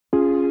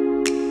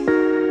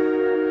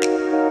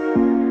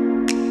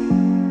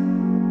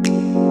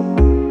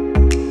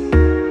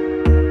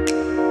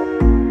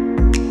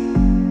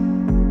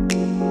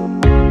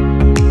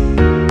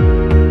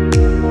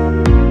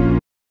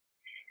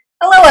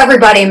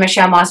everybody,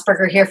 Michelle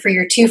Mossberger here for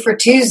your 2 for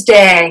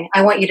Tuesday.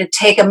 I want you to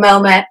take a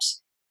moment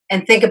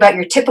and think about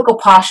your typical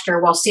posture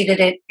while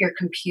seated at your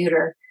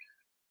computer.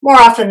 More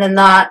often than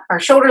not, our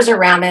shoulders are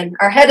rounded,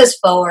 our head is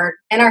forward,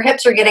 and our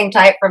hips are getting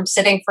tight from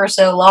sitting for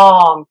so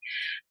long.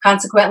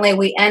 Consequently,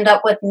 we end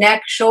up with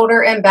neck,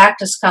 shoulder, and back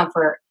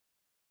discomfort.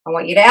 I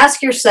want you to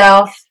ask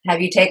yourself,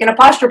 have you taken a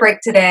posture break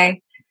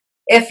today?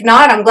 If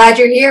not, I'm glad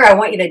you're here. I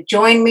want you to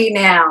join me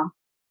now.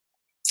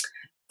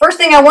 First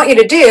thing I want you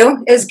to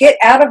do is get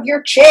out of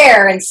your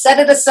chair and set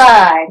it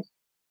aside.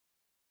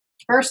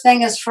 First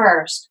thing is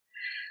first.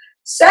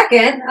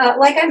 Second,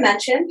 like I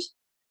mentioned,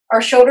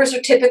 our shoulders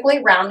are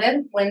typically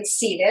rounded when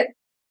seated.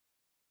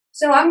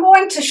 So I'm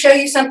going to show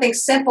you something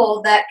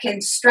simple that can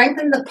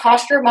strengthen the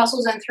posture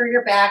muscles in through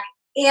your back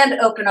and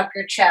open up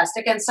your chest.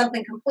 Again,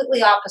 something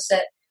completely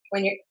opposite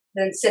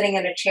than sitting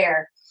in a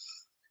chair.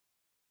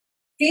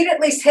 Feet at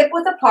least hip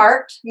width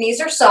apart,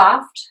 knees are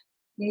soft,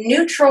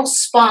 neutral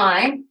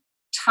spine,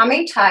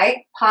 tummy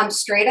tight, palms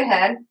straight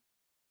ahead,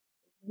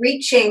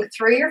 reaching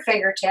through your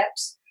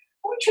fingertips.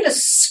 I want you to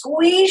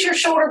squeeze your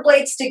shoulder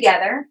blades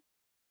together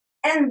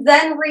and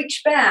then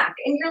reach back.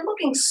 And you're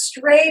looking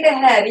straight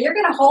ahead. And you're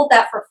going to hold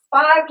that for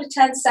 5 to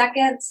 10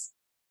 seconds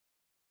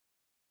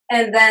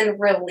and then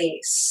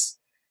release.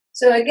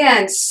 So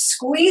again,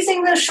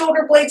 squeezing those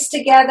shoulder blades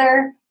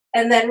together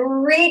and then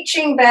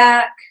reaching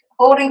back,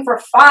 holding for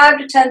 5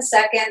 to 10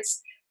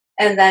 seconds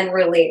and then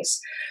release.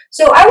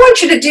 So I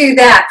want you to do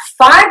that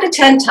 5 to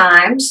 10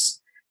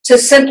 times to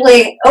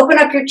simply open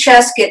up your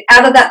chest, get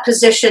out of that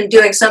position,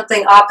 doing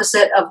something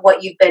opposite of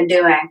what you've been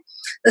doing.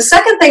 The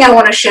second thing I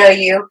want to show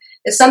you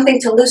is something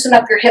to loosen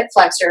up your hip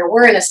flexor.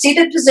 We're in a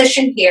seated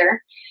position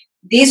here.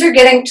 These are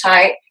getting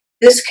tight.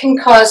 This can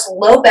cause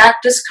low back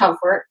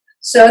discomfort.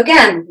 So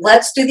again,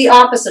 let's do the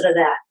opposite of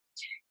that.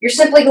 You're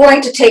simply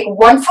going to take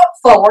one foot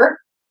forward,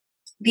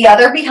 the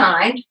other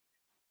behind.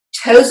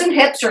 Toes and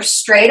hips are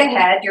straight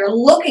ahead. You're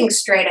looking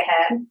straight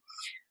ahead.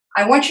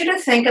 I want you to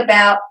think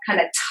about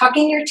kind of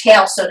tucking your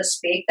tail, so to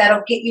speak.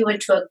 That'll get you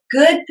into a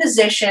good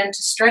position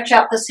to stretch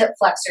out this hip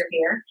flexor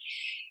here.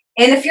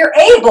 And if you're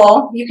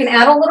able, you can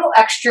add a little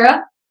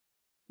extra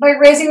by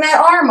raising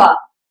that arm up.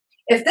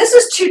 If this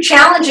is too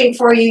challenging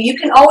for you, you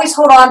can always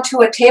hold on to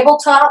a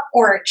tabletop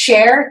or a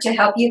chair to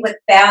help you with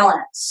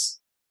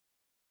balance.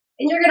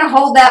 And you're going to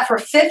hold that for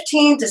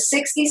 15 to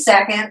 60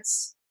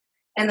 seconds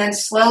and then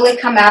slowly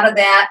come out of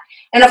that.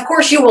 And of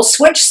course, you will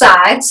switch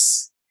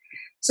sides.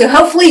 So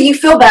hopefully you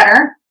feel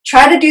better.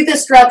 Try to do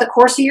this throughout the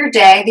course of your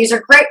day. These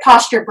are great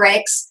posture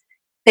breaks.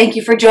 Thank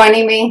you for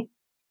joining me.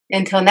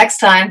 Until next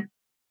time.